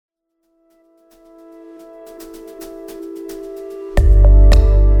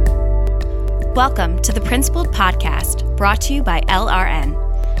Welcome to the Principled Podcast, brought to you by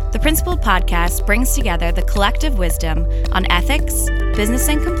LRN. The Principled Podcast brings together the collective wisdom on ethics, business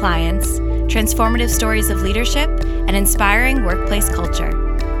and compliance, transformative stories of leadership, and inspiring workplace culture.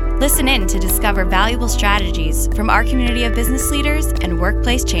 Listen in to discover valuable strategies from our community of business leaders and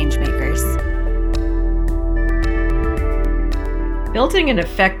workplace changemakers. Building an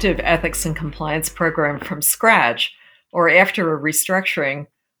effective ethics and compliance program from scratch, or after a restructuring,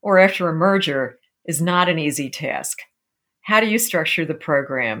 or after a merger, is not an easy task. How do you structure the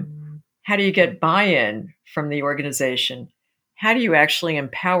program? How do you get buy-in from the organization? How do you actually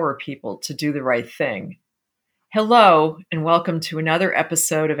empower people to do the right thing? Hello, and welcome to another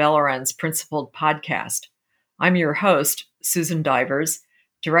episode of LRN's Principled Podcast. I'm your host, Susan Divers,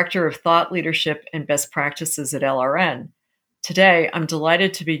 Director of Thought Leadership and Best Practices at LRN. Today, I'm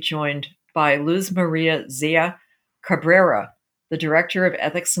delighted to be joined by Luz Maria Zia Cabrera, the Director of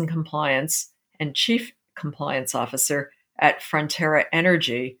Ethics and Compliance and Chief Compliance Officer at Frontera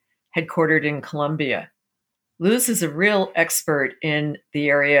Energy, headquartered in Colombia. Luz is a real expert in the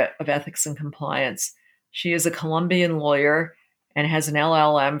area of ethics and compliance. She is a Colombian lawyer and has an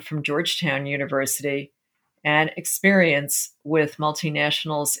LLM from Georgetown University and experience with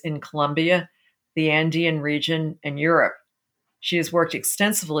multinationals in Colombia, the Andean region, and Europe. She has worked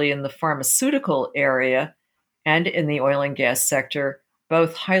extensively in the pharmaceutical area and in the oil and gas sector,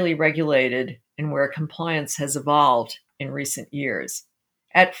 both highly regulated and where compliance has evolved in recent years.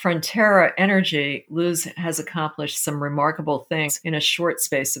 At Frontera Energy, Luz has accomplished some remarkable things in a short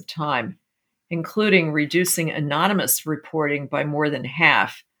space of time, including reducing anonymous reporting by more than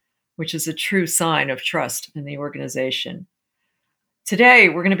half, which is a true sign of trust in the organization. Today,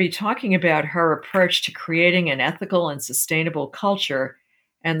 we're going to be talking about her approach to creating an ethical and sustainable culture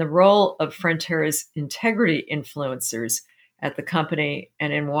and the role of Frontera's integrity influencers at the company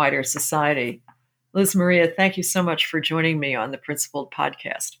and in wider society. Luz Maria, thank you so much for joining me on the Principled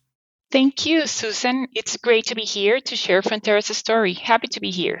Podcast. Thank you, Susan. It's great to be here to share Frontera's story. Happy to be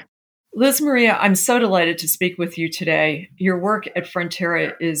here. Luz Maria, I'm so delighted to speak with you today. Your work at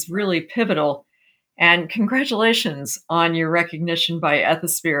Frontera is really pivotal, and congratulations on your recognition by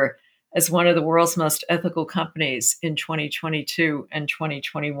Ethisphere as one of the world's most ethical companies in 2022 and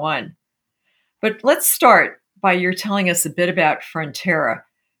 2021. But let's start by your telling us a bit about Frontera,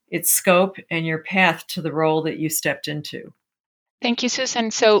 its scope, and your path to the role that you stepped into. Thank you,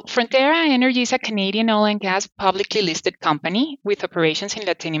 Susan. So Frontera Energy is a Canadian oil and gas publicly listed company with operations in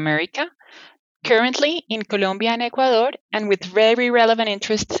Latin America, currently in Colombia and Ecuador, and with very relevant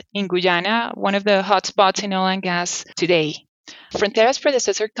interests in Guyana, one of the hotspots in oil and gas today. Frontera's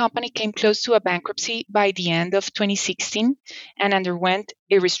predecessor company came close to a bankruptcy by the end of 2016 and underwent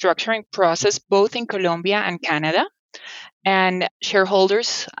a restructuring process both in Colombia and Canada, and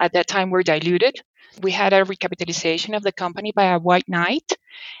shareholders at that time were diluted. We had a recapitalization of the company by a white knight,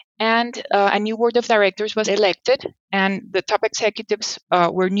 and a new board of directors was elected, and the top executives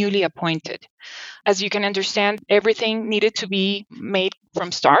were newly appointed. As you can understand, everything needed to be made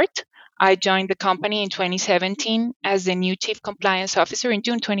from start. I joined the company in 2017 as the new Chief Compliance Officer in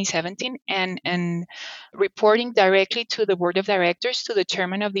June 2017 and reporting directly to the Board of Directors, to the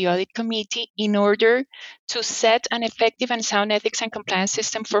Chairman of the Audit Committee, in order to set an effective and sound ethics and compliance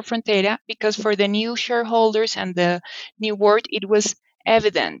system for Frontera, because for the new shareholders and the new board, it was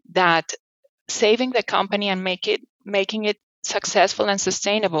evident that saving the company and making it successful and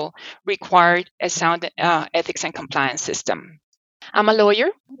sustainable required a sound ethics and compliance system. I'm a lawyer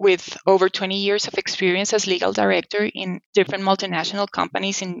with over 20 years of experience as legal director in different multinational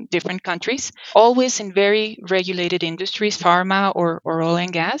companies in different countries, always in very regulated industries, pharma or oil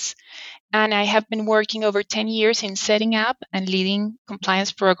and gas. And I have been working over 10 years in setting up and leading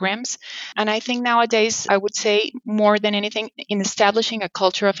compliance programs. And I think nowadays, I would say more than anything, in establishing a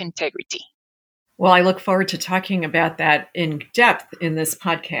culture of integrity. Well, I look forward to talking about that in depth in this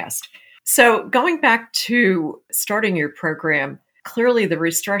podcast. So going back to starting your program, clearly, the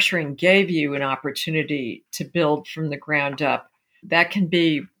restructuring gave you an opportunity to build from the ground up. That can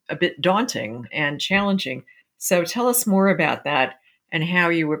be a bit daunting and challenging. So tell us more about that and how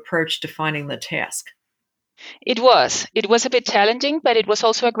you approached defining the task. It was a bit challenging, but it was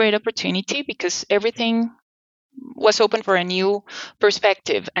also a great opportunity because everything was open for a new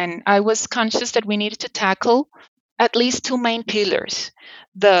perspective. And I was conscious that we needed to tackle at least two main pillars: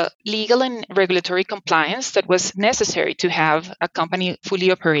 the legal and regulatory compliance that was necessary to have a company fully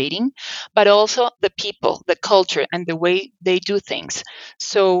operating, but also the people, the culture, and the way they do things.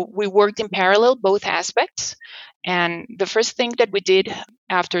 So we worked in parallel, both aspects. And the first thing that we did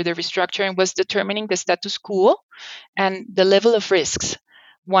after the restructuring was determining the status quo and the level of risks.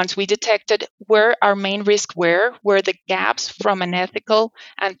 Once we detected where our main risks were, where the gaps from an ethical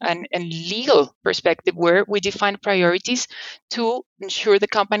and legal perspective were, we defined priorities to ensure the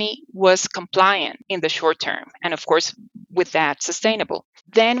company was compliant in the short term. And of course, with that, sustainable.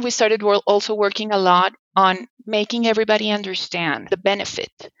 Then we started also working a lot on making everybody understand the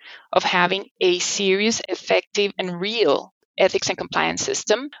benefit of having a serious, effective, and real ethics and compliance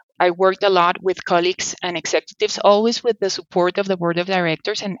system. I worked a lot with colleagues and executives, always with the support of the board of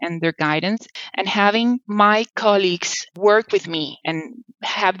directors and their guidance. And having my colleagues work with me and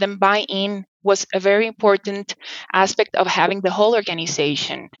have them buy in was a very important aspect of having the whole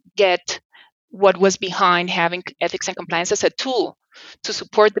organization get what was behind having ethics and compliance as a tool to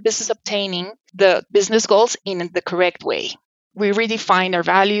support the business obtaining the business goals in the correct way. We redefined our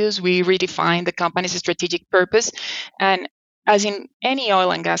values, we redefined the company's strategic purpose, and as in any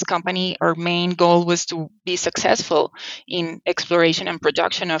oil and gas company, our main goal was to be successful in exploration and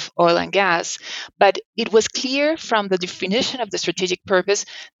production of oil and gas. But it was clear from the definition of the strategic purpose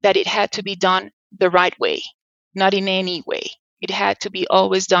that it had to be done the right way, not in any way. It had to be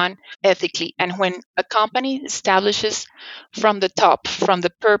always done ethically. And when a company establishes from the top, from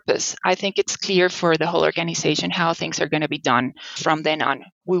the purpose, I think it's clear for the whole organization how things are going to be done from then on.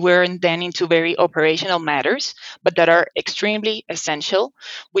 We weren't then into very operational matters, but that are extremely essential,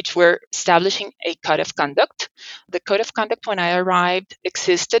 which were establishing a code of conduct. The code of conduct, when I arrived,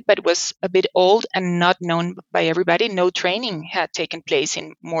 existed, but was a bit old and not known by everybody. No training had taken place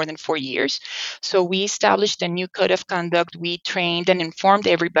in more than 4 years. So we established a new code of conduct. We trained and informed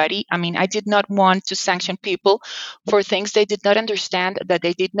everybody. I mean, I did not want to sanction people for things they did not understand, that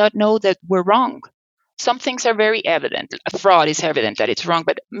they did not know that were wrong. Some things are very evident. A fraud is evident that it's wrong,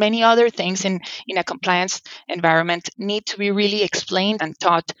 but many other things in a compliance environment need to be really explained and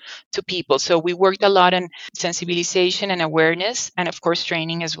taught to people. So we worked a lot on sensibilization and awareness, and of course,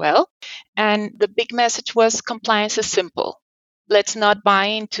 training as well. And the big message was compliance is simple. Let's not buy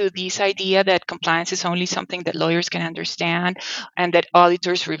into this idea that compliance is only something that lawyers can understand and that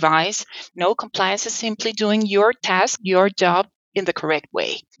auditors revise. No, compliance is simply doing your task, your job, in the correct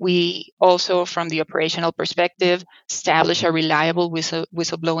way. We also, from the operational perspective, establish a reliable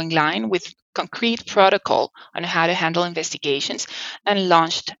whistleblowing line with concrete protocol on how to handle investigations and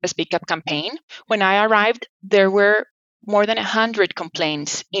launched a Speak Up campaign. When I arrived, there were more than 100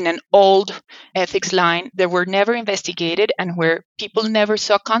 complaints in an old ethics line that were never investigated and where people never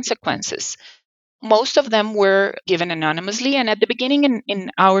saw consequences. Most of them were given anonymously. And at the beginning in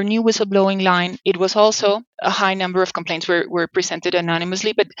our new whistleblowing line, it was also a high number of complaints were presented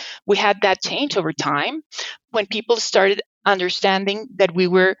anonymously. But we had that change over time when people started understanding that we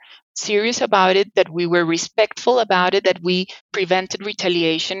were serious about it, that we were respectful about it, that we prevented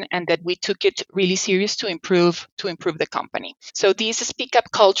retaliation, and that we took it really serious to improve the company. So this Speak Up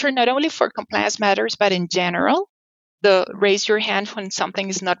culture, not only for compliance matters, but in general, the raise your hand when something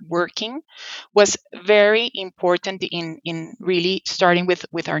is not working was very important in really starting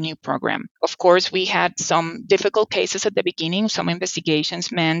with our new program. Of course, we had some difficult cases at the beginning. Some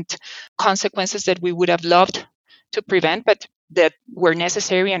investigations meant consequences that we would have loved to prevent, but that were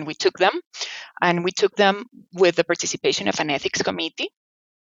necessary, and we took them. And we took them with the participation of an ethics committee,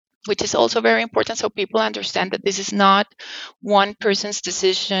 which is also very important, so people understand that this is not one person's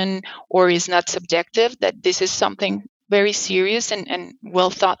decision or is not subjective, that this is something very serious and well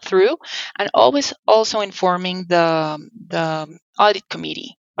thought through, and always also informing the audit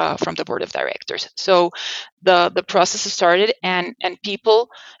committee from the board of directors. So the process started, and people,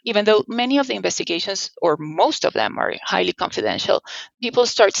 even though many of the investigations or most of them are highly confidential, people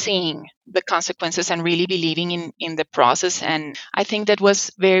start seeing the consequences and really believing in the process. And I think that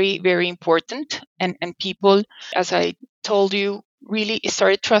was very, very important. And people, as I told you, really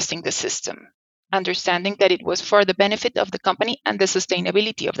started trusting the system, understanding that it was for the benefit of the company and the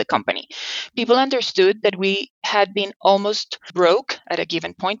sustainability of the company. People understood that we had been almost broke at a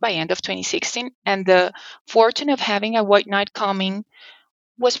given point by end of 2016, and the fortune of having a white knight coming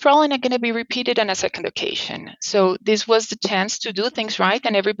was probably not going to be repeated on a second occasion. So this was the chance to do things right,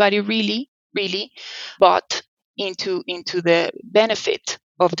 and everybody really, really bought into the benefit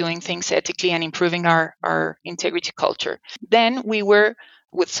of doing things ethically and improving our integrity culture. Then we were,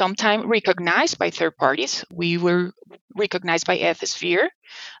 with some time, recognized by third parties. We were recognized by Ethisphere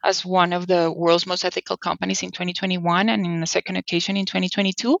as one of the world's most ethical companies in 2021, and in a second occasion in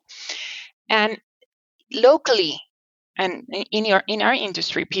 2022. And locally, and in our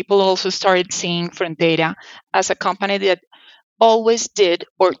industry, people also started seeing Frontera as a company that always did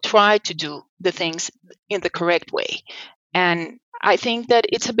or tried to do the things in the correct way. And I think that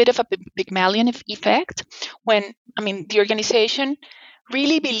it's a bit of a Pygmalion effect when, the organization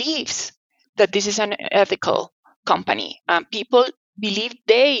really believes that this is an ethical company. People believe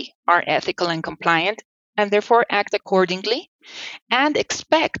they are ethical and compliant and therefore act accordingly and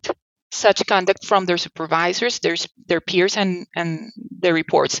expect such conduct from their supervisors, their peers, and their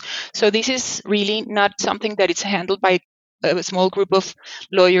reports. So this is really not something that is handled by a small group of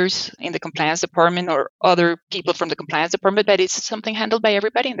lawyers in the compliance department or other people from the compliance department, but it's something handled by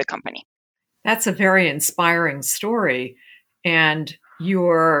everybody in the company. That's a very inspiring story. And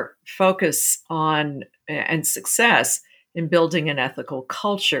your focus on and success in building an ethical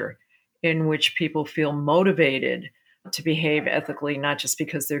culture in which people feel motivated to behave ethically, not just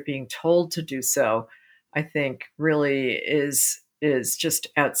because they're being told to do so, I think really is just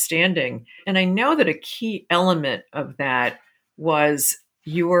outstanding. And I know that a key element of that was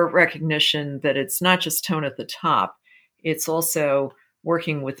your recognition that it's not just tone at the top, it's also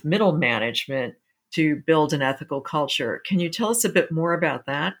working with middle management to build an ethical culture. Can you tell us a bit more about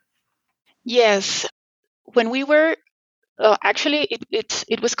that? Yes. When we were actually,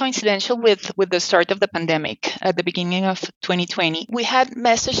 it was coincidental with the start of the pandemic at the beginning of 2020. We had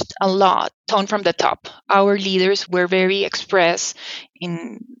messaged a lot, tone from the top. Our leaders were very express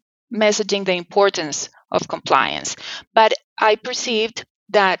in messaging the importance of compliance. But I perceived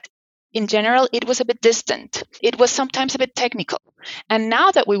that in general, it was a bit distant. It was sometimes a bit technical. And now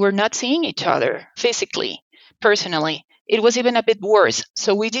that we were not seeing each other physically, personally, it was even a bit worse.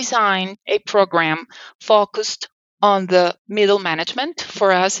 So we designed a program focused on the middle management.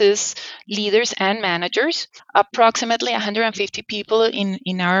 For us is leaders and managers, approximately 150 people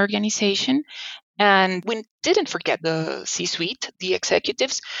in our organization. And we didn't forget the C-suite, the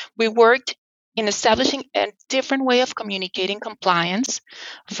executives. We worked in establishing a different way of communicating compliance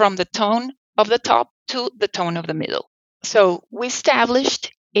from the tone of the top to the tone of the middle. So we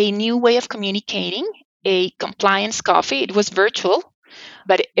established a new way of communicating, a compliance coffee. It was virtual,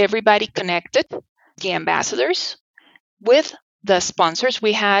 but everybody connected, the ambassadors, with the sponsors.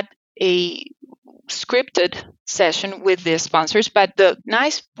 We had a scripted session with the sponsors, but the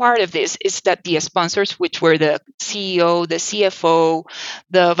nice part of this is that the sponsors, which were the CEO, the CFO,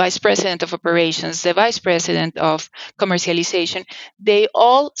 the vice president of operations, the vice president of commercialization, they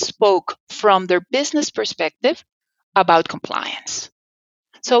all spoke from their business perspective about compliance.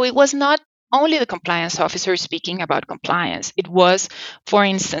 So it was not only the compliance officer speaking about compliance. It was, for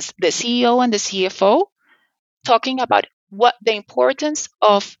instance, the CEO and the CFO talking about what the importance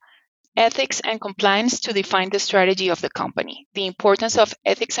of ethics and compliance to define the strategy of the company, the importance of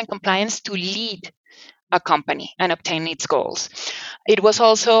ethics and compliance to lead a company and obtain its goals. It was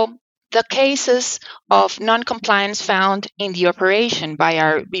also the cases of non-compliance found in the operation by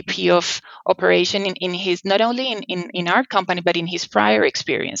our VP of operation in his, not only in our company, but in his prior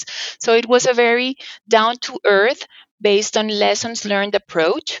experience. So it was a very down-to-earth, based on lessons learned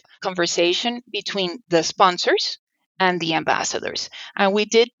approach, conversation between the sponsors and the ambassadors. And we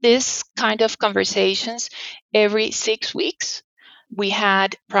did this kind of conversations every 6 weeks. We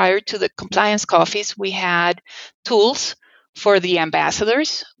had, prior to the compliance coffees, we had tools for the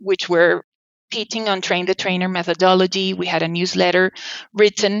ambassadors, which were teaching on train the trainer methodology. We had a newsletter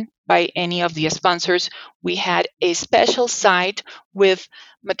written by any of the sponsors. We had a special site with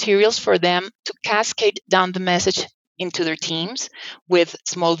materials for them to cascade down the message into their teams with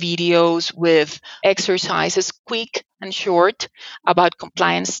small videos, with exercises, quick and short, about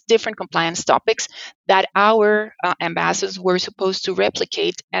compliance, different compliance topics that our ambassadors were supposed to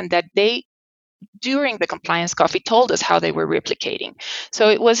replicate, and that they, during the compliance coffee, told us how they were replicating. So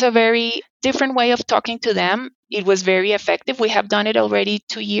it was a very different way of talking to them. It was very effective. We have done it already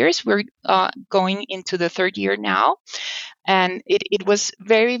 2 years. We're going into the third year now. And it was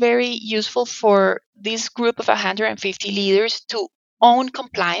very, very useful for this group of 150 leaders to own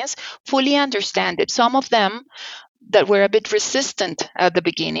compliance, fully understand it. Some of them that were a bit resistant at the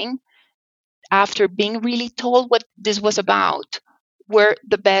beginning, after being really told what this was about, were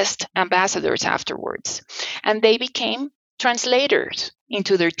the best ambassadors afterwards. And they became translators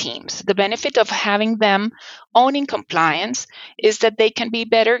into their teams. The benefit of having them owning compliance is that they can be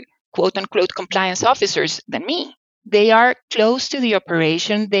better, quote unquote, compliance officers than me. They are close to the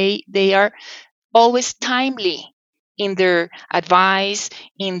operation. They are always timely in their advice,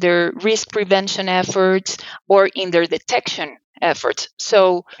 in their risk prevention efforts, or in their detection efforts.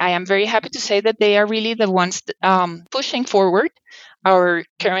 So I am very happy to say that they are really the ones pushing forward our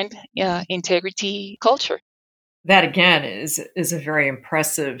current integrity culture. That again is a very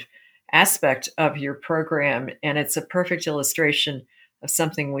impressive aspect of your program, and it's a perfect illustration of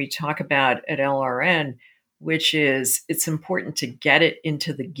something we talk about at LRN, which is it's important to get it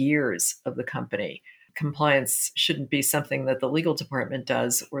into the gears of the company. compliance shouldn't be something that the legal department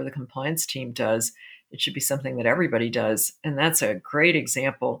does or the compliance team does. It should be something that everybody does. And that's a great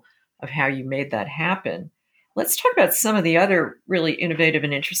example of how you made that happen. Let's talk about some of the other really innovative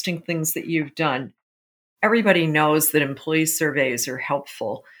and interesting things that you've done. Everybody knows that employee surveys are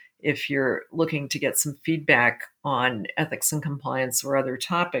helpful if you're looking to get some feedback on ethics and compliance or other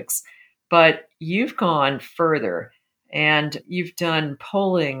topics. But you've gone further and you've done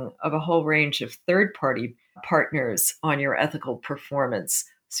polling of a whole range of third-party partners on your ethical performance.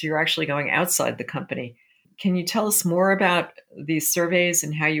 So you're actually going outside the company. Can you tell us more about these surveys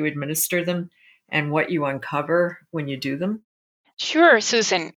and how you administer them and what you uncover when you do them? Sure,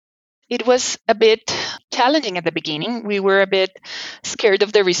 Susan. It was a bit challenging at the beginning. We were a bit scared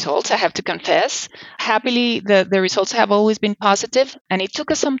of the results, I have to confess. Happily, the results have always been positive, and it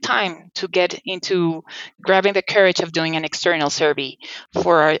took us some time to get into grabbing the courage of doing an external survey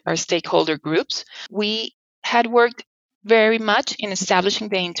for our stakeholder groups. We had worked very much in establishing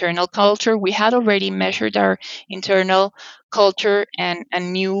the internal culture. We had already measured our internal culture and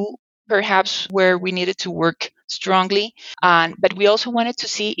knew perhaps where we needed to work strongly. But we also wanted to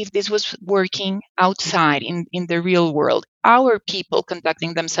see if this was working outside in the real world. Our people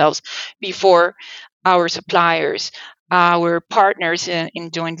conducting themselves before our suppliers, our partners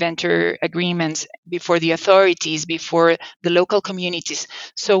in joint venture agreements, before the authorities, before the local communities.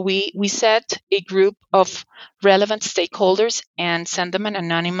 So we set a group of relevant stakeholders and sent them an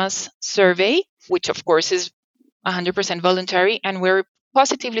anonymous survey, which of course is 100% voluntary. And we're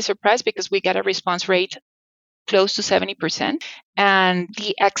positively surprised because we got a response rate close to 70%. And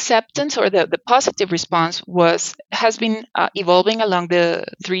the acceptance or the positive response has been evolving along the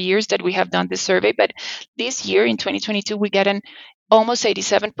 3 years that we have done this survey. But this year in 2022, we get an almost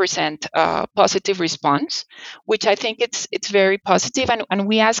 87% positive response, which I think it's very positive. And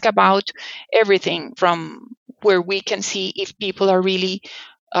we ask about everything from where we can see if people are really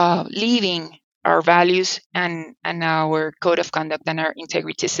living our values and our code of conduct and our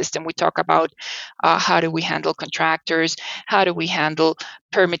integrity system. We talk about how do we handle contractors, how do we handle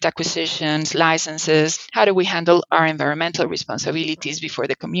permit acquisitions, licenses, how do we handle our environmental responsibilities before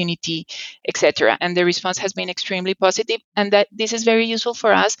the community, etc. And the response has been extremely positive, and that this is very useful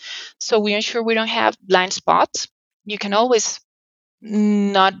for us. So we ensure we don't have blind spots. You can always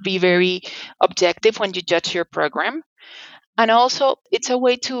not be very objective when you judge your program. And also, it's a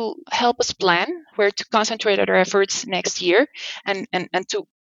way to help us plan where to concentrate our efforts next year and to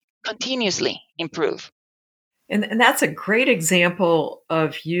continuously improve. And that's a great example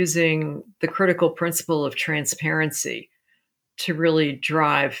of using the critical principle of transparency to really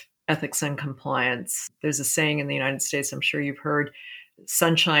drive ethics and compliance. There's a saying in the United States, I'm sure you've heard,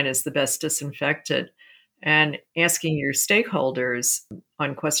 sunshine is the best disinfectant. And asking your stakeholders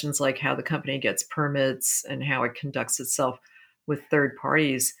on questions like how the company gets permits and how it conducts itself with third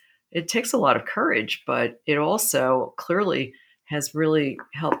parties, it takes a lot of courage, but it also clearly has really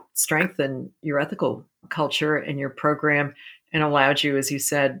helped strengthen your ethical culture and your program and allowed you, as you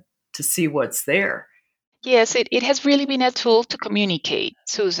said, to see what's there. Yes, it has really been a tool to communicate,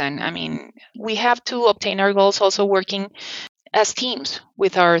 Susan. I mean, we have to obtain our goals also working as teams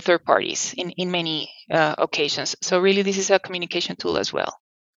with our third parties in many occasions. So really, this is a communication tool as well.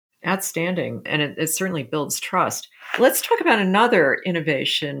 Outstanding. And it certainly builds trust. Let's talk about another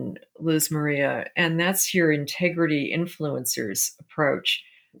innovation, Luz Maria, and that's your integrity influencers approach.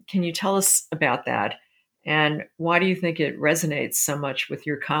 Can you tell us about that? And why do you think it resonates so much with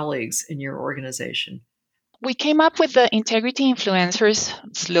your colleagues in your organization? We came up with the Integrity Influencers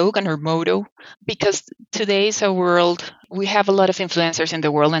slogan or motto because today's a world, we have a lot of influencers in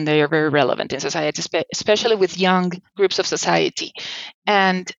the world and they are very relevant in society, especially with young groups of society.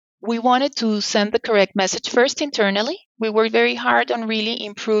 And we wanted to send the correct message first internally. We worked very hard on really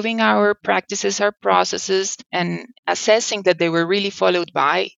improving our practices, our processes, and assessing that they were really followed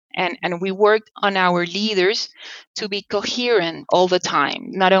by. And we worked on our leaders to be coherent all the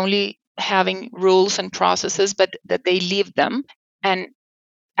time, not only having rules and processes, but that they live them. And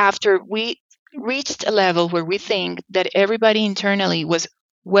after we reached a level where we think that everybody internally was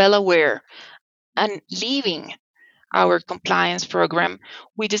well aware and leaving our compliance program,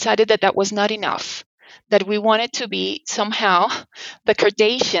 we decided that that was not enough, that we wanted to be somehow the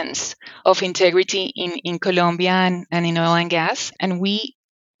Kardashians of integrity in Colombia and in oil and gas. And we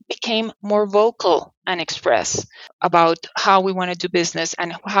became more vocal and express about how we want to do business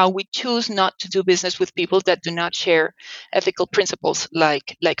and how we choose not to do business with people that do not share ethical principles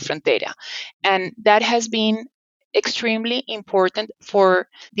like Frontera. And that has been extremely important for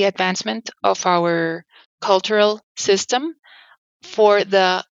the advancement of our cultural system, for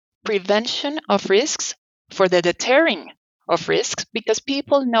the prevention of risks, for the deterring of risks, because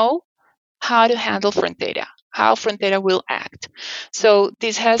people know how to handle Frontera, how Frontera will act. So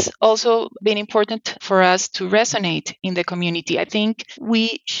this has also been important for us to resonate in the community. I think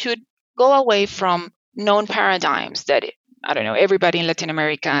we should go away from known paradigms that, I don't know, everybody in Latin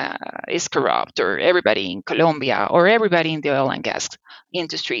America is corrupt, or everybody in Colombia, or everybody in the oil and gas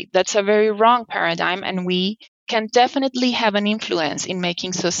industry. That's a very wrong paradigm, and we can definitely have an influence in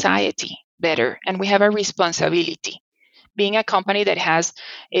making society better, and we have a responsibility. Being a company that has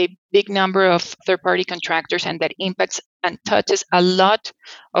a big number of third-party contractors and that impacts and touches a lot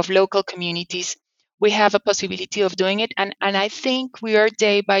of local communities, we have a possibility of doing it. And I think we are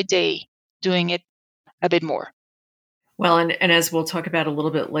day by day doing it a bit more. Well, and as we'll talk about a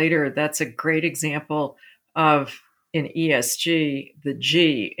little bit later, that's a great example of, in ESG, the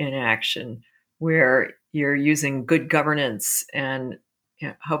G in action, where you're using good governance and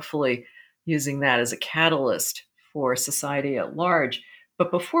hopefully using that as a catalyst for society at large.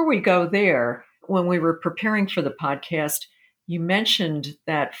 But before we go there, when we were preparing for the podcast, you mentioned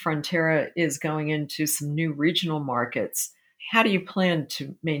that Frontera is going into some new regional markets. How do you plan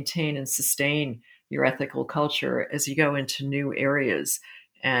to maintain and sustain your ethical culture as you go into new areas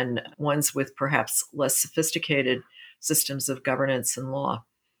and ones with perhaps less sophisticated systems of governance and law?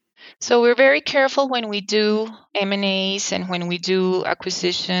 So we're very careful when we do M&As and when we do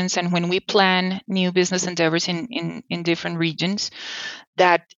acquisitions and when we plan new business endeavors in different regions,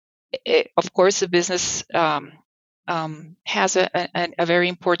 that, of course, the business has a very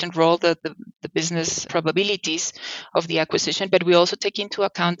important role, the business probabilities of the acquisition, but we also take into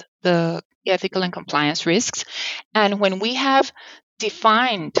account the ethical and compliance risks. And when we have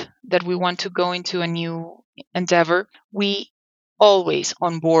defined that we want to go into a new endeavor, we always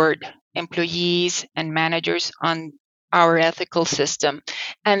onboard employees and managers on our ethical system.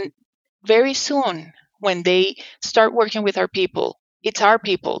 And very soon, when they start working with our people, it's our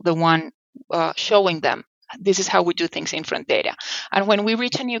people, the one showing them this is how we do things in Frontera. And when we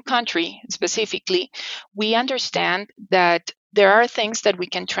reach a new country specifically, we understand that there are things that we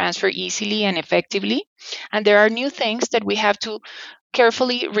can transfer easily and effectively, and there are new things that we have to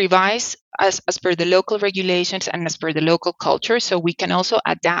carefully revise as per the local regulations and as per the local culture, so we can also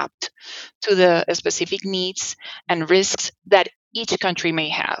adapt to the specific needs and risks that each country may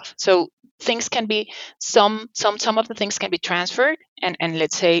have. So things can be, some of the things can be transferred, and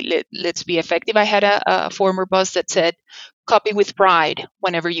let's be effective. I had a former boss that said, copy with pride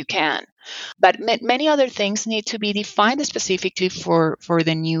whenever you can. But many other things need to be defined specifically for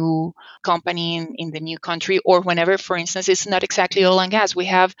the new company in the new country, or whenever, for instance, it's not exactly oil and gas. We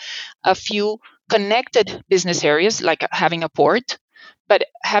have a few connected business areas, like having a port. But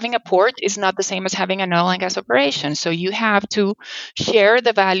having a port is not the same as having an oil and gas operation. So you have to share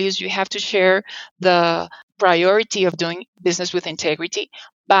the values, you have to share the priority of doing business with integrity,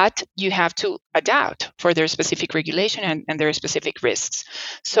 but you have to adapt for their specific regulation and their specific risks.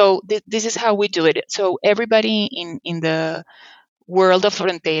 So this is how we do it. So everybody in the world of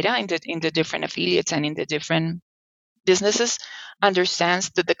Frontera, in the different affiliates and in the different businesses,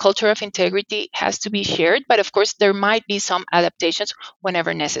 understands that the culture of integrity has to be shared, but of course there might be some adaptations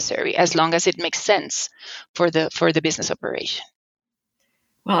whenever necessary, as long as it makes sense for the business operation.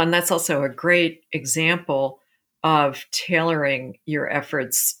 Well, and that's also a great example of tailoring your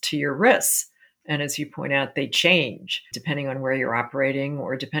efforts to your risks. And as you point out, they change depending on where you're operating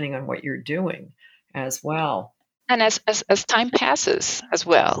or depending on what you're doing as well. And as time passes as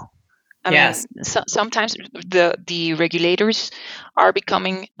well. I Yes. mean, sometimes the regulators are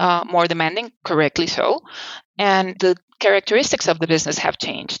becoming more demanding, correctly so, and the characteristics of the business have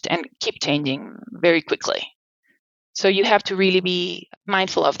changed and keep changing very quickly. So you have to really be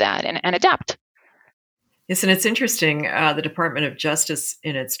mindful of that and adapt. Yes, and it's interesting. The Department of Justice,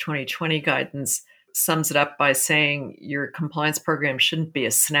 in its 2020 guidance, sums it up by saying your compliance program shouldn't be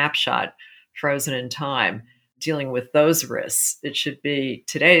a snapshot frozen in time, dealing with those risks. It should be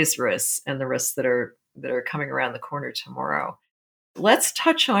today's risks and the risks that are coming around the corner tomorrow. Let's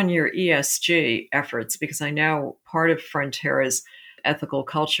touch on your ESG efforts, because I know part of Frontera's ethical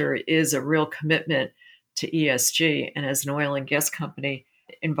culture is a real commitment to ESG. And as an oil and gas company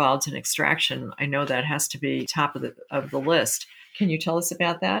involved in extraction, I know that has to be top of the list. Can you tell us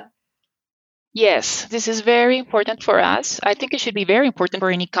about that? Yes, this is very important for us. I think it should be very important for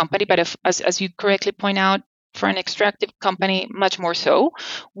any company, but as you correctly point out, for an extractive company, much more so.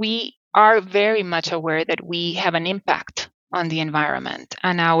 We are very much aware that we have an impact on the environment,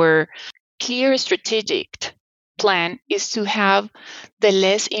 and our clear strategic plan is to have the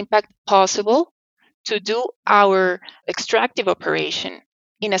less impact possible, to do our extractive operation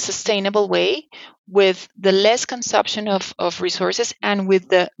in a sustainable way with the less consumption of resources and with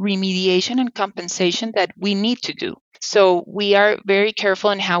the remediation and compensation that we need to do. So we are very careful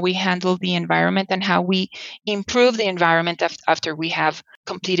in how we handle the environment and how we improve the environment after we have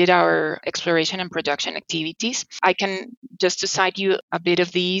completed our exploration and production activities. I can just to cite you a bit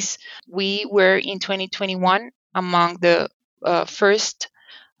of these. We were in 2021 among the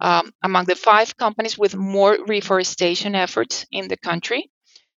among the 5 companies with more reforestation efforts in the country,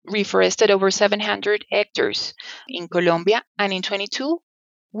 reforested over 700 hectares in Colombia. And in 22,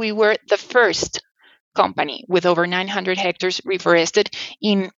 we were the first company with over 900 hectares reforested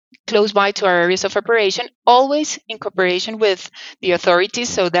in close by to our areas of operation, always in cooperation with the authorities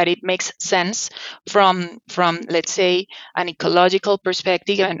so that it makes sense from let's say, an ecological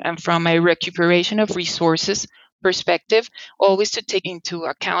perspective and from a recuperation of resources perspective, always to take into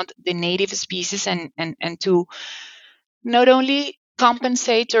account the native species and to not only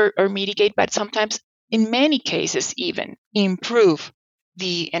compensate or mitigate, but sometimes in many cases even improve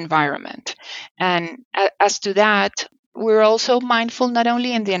the environment. And as to that, we're also mindful not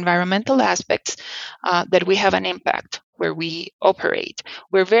only in the environmental aspects that we have an impact where we operate.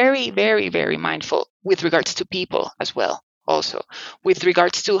 We're very, very, very mindful with regards to people as well, also with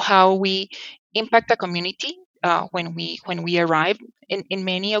regards to how we impact a community when we arrive. In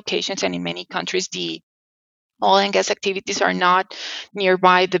many occasions and in many countries, the oil and gas activities are not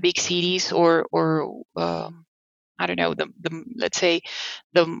nearby the big cities or I don't know, let's say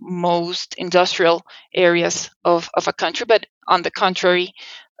the most industrial areas of a country, but on the contrary,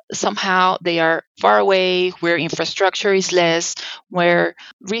 somehow they are far away, where infrastructure is less, where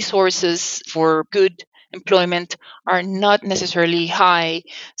resources for good employment are not necessarily high.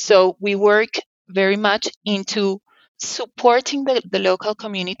 So we work very much into supporting the local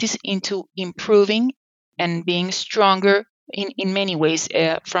communities into improving and being stronger in many ways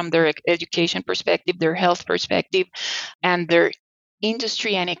from their education perspective, their health perspective, and their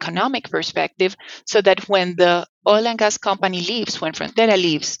industry and economic perspective, so that when the oil and gas company leaves, when Frontera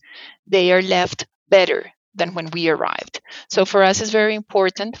leaves, they are left better than when we arrived. So for us, it's very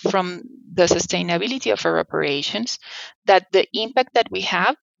important from the sustainability of our operations that the impact that we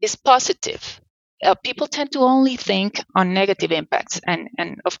have is positive. People tend to only think on negative impacts,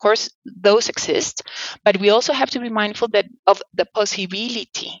 and of course those exist, but we also have to be mindful of the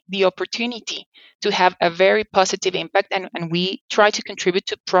possibility, the opportunity to have a very positive impact, and we try to contribute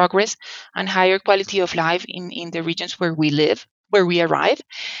to progress and higher quality of life in the regions where we live, where we arrive,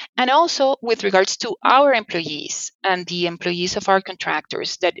 and also with regards to our employees and the employees of our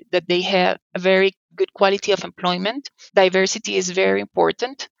contractors, that they have a very good quality of employment. Diversity is very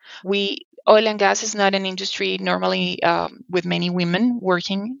important. Oil and gas is not an industry normally with many women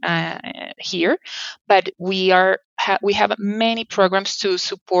working here, but we have many programs to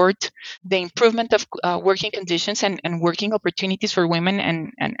support the improvement of working conditions and working opportunities for women,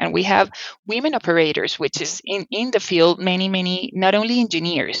 and we have women operators, which is in the field, many, not only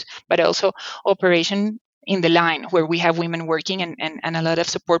engineers, but also operation in the line, where we have women working and a lot of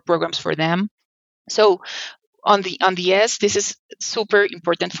support programs for them. So on the S, this is super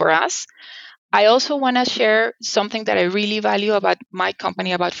important for us. I also want to share something that I really value about my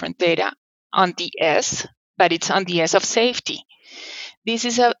company, about Frontera, on the S, but it's on the S of safety. This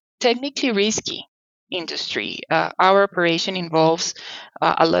is a technically risky industry. Our operation involves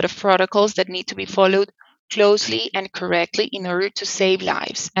a lot of protocols that need to be followed closely and correctly in order to save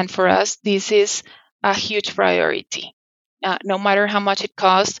lives. And for us, this is a huge priority. No matter how much it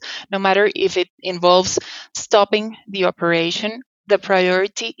costs, no matter if it involves stopping the operation, the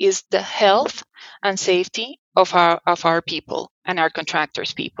priority is the health and safety of our people and our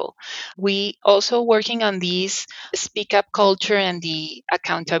contractors' people. We also working on this speak up culture and the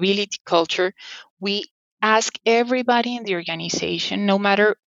accountability culture. We ask everybody in the organization, no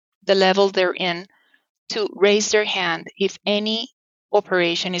matter the level they're in, to raise their hand if any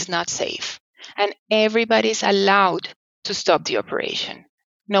operation is not safe. And everybody is allowed to stop the operation,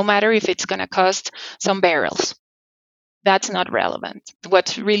 no matter if it's going to cost some barrels. That's not relevant.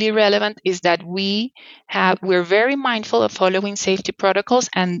 What's really relevant is that we're very mindful of following safety protocols,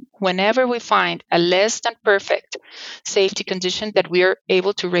 and whenever we find a less than perfect safety condition, that we are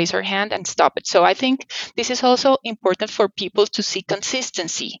able to raise our hand and stop it. So I think this is also important for people to see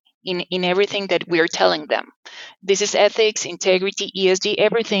consistency in everything that we're telling them. This is ethics, integrity, ESG,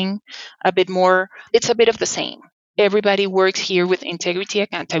 everything a bit more, it's a bit of the same. Everybody works here with integrity,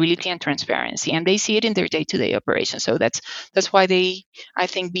 accountability, and transparency, and they see it in their day-to-day operations. So that's why they, I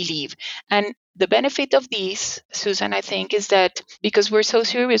think, believe. And The benefit of these, Susan, I think, is that because we're so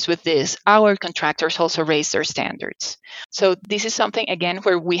serious with this, our contractors also raise their standards. So this is something, again,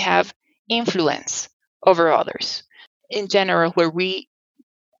 where we have influence over others. In general, where we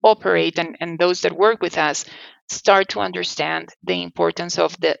operate and those that work with us start to understand the importance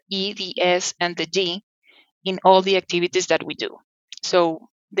of the E, the S, and the G in all the activities that we do. So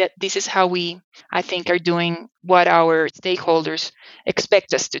that this is how we, I think, are doing what our stakeholders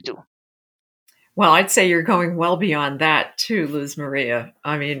expect us to do. Well, I'd say you're going well beyond that too, Luz Maria.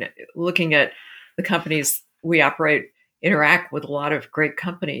 I mean, looking at the companies we operate, interact with a lot of great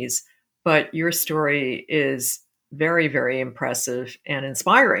companies, but your story is very, very impressive and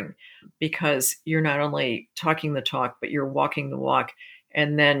inspiring because you're not only talking the talk, but you're walking the walk.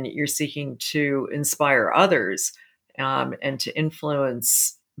 And then you're seeking to inspire others and to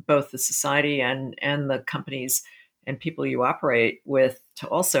influence both the society and the companies and people you operate with to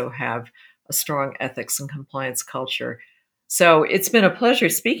also have a strong ethics and compliance culture. So it's been a pleasure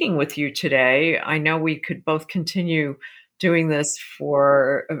speaking with you today. I know we could both continue doing this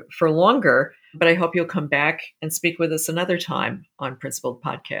for longer, but I hope you'll come back and speak with us another time on Principled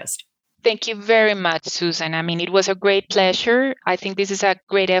Podcast. Thank you very much, Susan. I mean, it was a great pleasure. I think this is a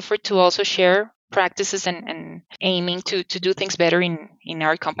great effort to also share practices and aiming to do things better in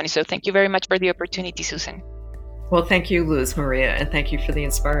our company. So thank you very much for the opportunity, Susan. Well, thank you, Luz Maria, and thank you for the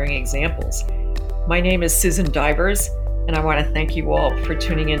inspiring examples. My name is Susan Divers, and I want to thank you all for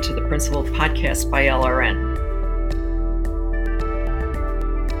tuning into the Principled Podcast by LRN.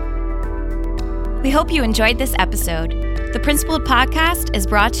 We hope you enjoyed this episode. The Principled Podcast is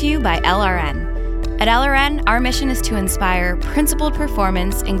brought to you by LRN. At LRN, our mission is to inspire principled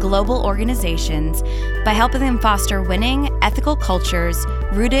performance in global organizations by helping them foster winning, ethical cultures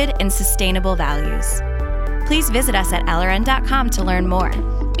rooted in sustainable values. Please visit us at LRN.com to learn more.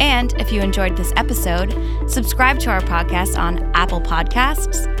 And if you enjoyed this episode, subscribe to our podcast on Apple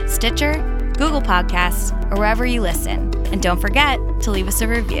Podcasts, Stitcher, Google Podcasts, or wherever you listen. And don't forget to leave us a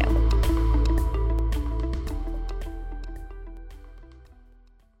review.